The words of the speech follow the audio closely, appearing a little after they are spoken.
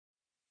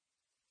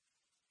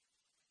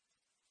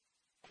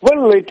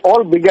Well, it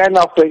all began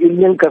after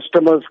Indian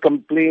customers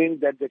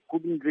complained that they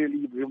couldn't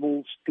really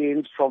remove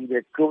stains from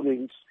their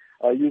clothing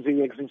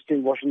using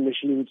existing washing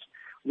machines,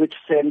 which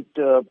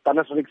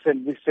Panasonic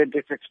sent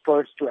its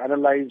experts to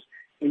analyze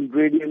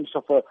ingredients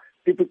of a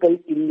typical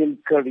Indian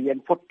curry.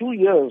 And for 2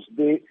 years,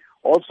 they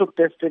also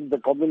tested the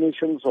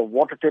combinations of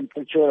water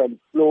temperature and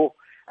flow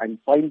and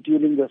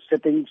fine-tuning the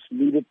settings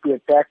needed to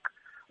attack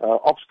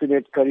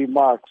obstinate curry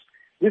marks.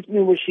 This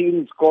new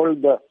machine is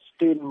called the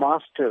Stain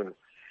Master,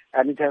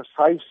 and it has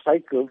 5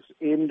 cycles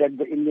aimed at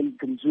the Indian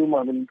consumer.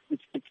 I mean,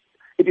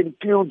 it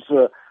includes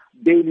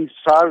daily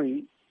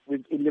sari,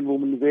 with Indian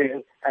women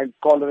wear, and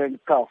collar and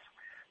cuff.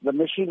 The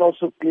machine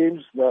also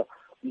claims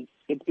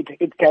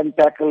it can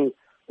tackle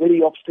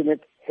very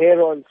obstinate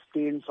hair oil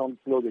stains on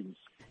clothing.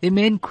 The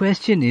main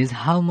question is,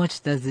 how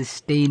much does this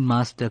Stain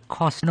Master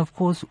cost? And of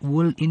course,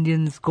 will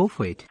Indians go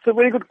for it? It's a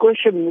very good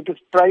question. It is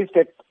priced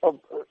at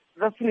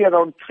roughly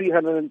around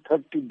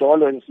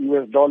 $330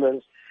 US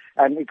dollars,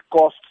 and it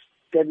costs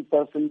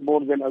 10% more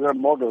than other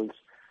models.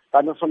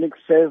 Panasonic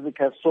says it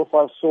has so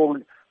far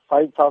sold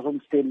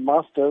 5,000 Stain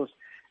Masters,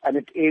 and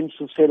it aims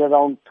to sell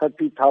around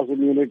 30,000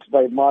 units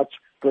by March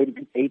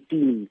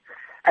 2018.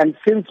 And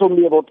since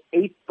only about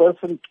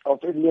 8%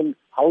 of Indian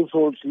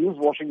households use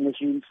washing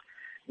machines,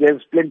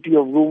 there's plenty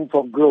of room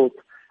for growth.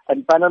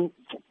 And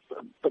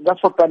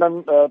that's what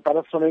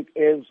Panasonic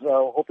is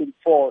hoping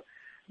for.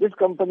 This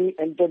company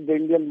entered the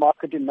Indian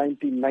market in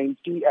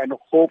 1990 and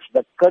hopes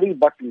that curry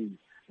button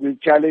will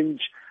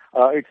challenge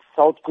its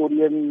South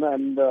Korean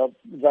and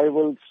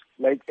rivals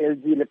like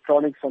LG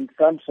Electronics and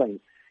Samsung.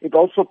 It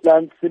also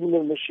plans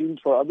similar machines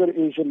for other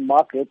Asian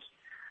markets,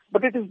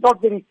 but it is not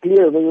very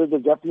clear whether the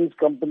Japanese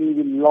company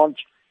will launch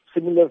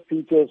similar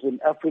features in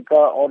Africa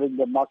or in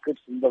the markets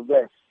in the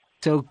West.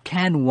 So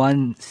can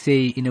one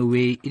say, in a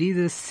way, it is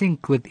a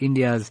sync with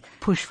India's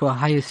push for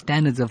higher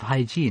standards of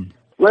hygiene?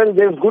 Well,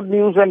 there's good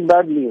news and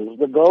bad news.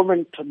 The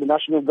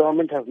national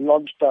government has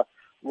launched a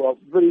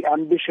very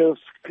ambitious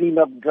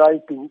clean-up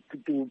drive to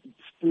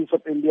spruce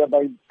up India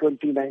by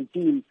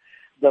 2019.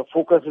 The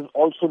focus is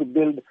also to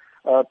build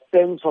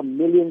tens of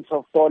millions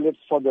of toilets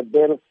for the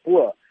bare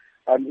poor.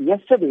 And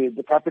yesterday,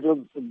 the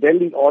capital,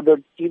 Delhi,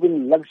 ordered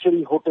even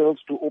luxury hotels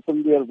to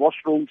open their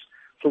washrooms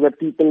so that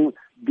people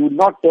do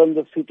not turn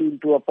the city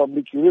into a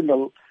public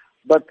urinal.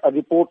 But a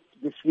report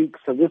this week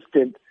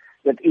suggested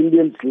that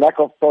Indians' lack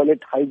of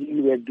toilet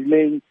hygiene were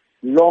delaying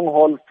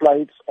long-haul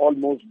flights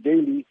almost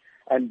daily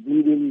and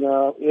bleeding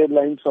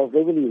airlines of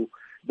revenue.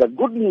 The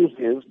good news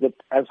is that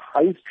as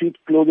high street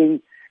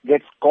clothing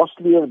gets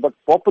costlier but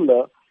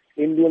popular,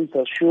 Indians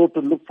are sure to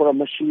look for a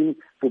machine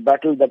to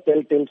battle the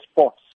telltale spots.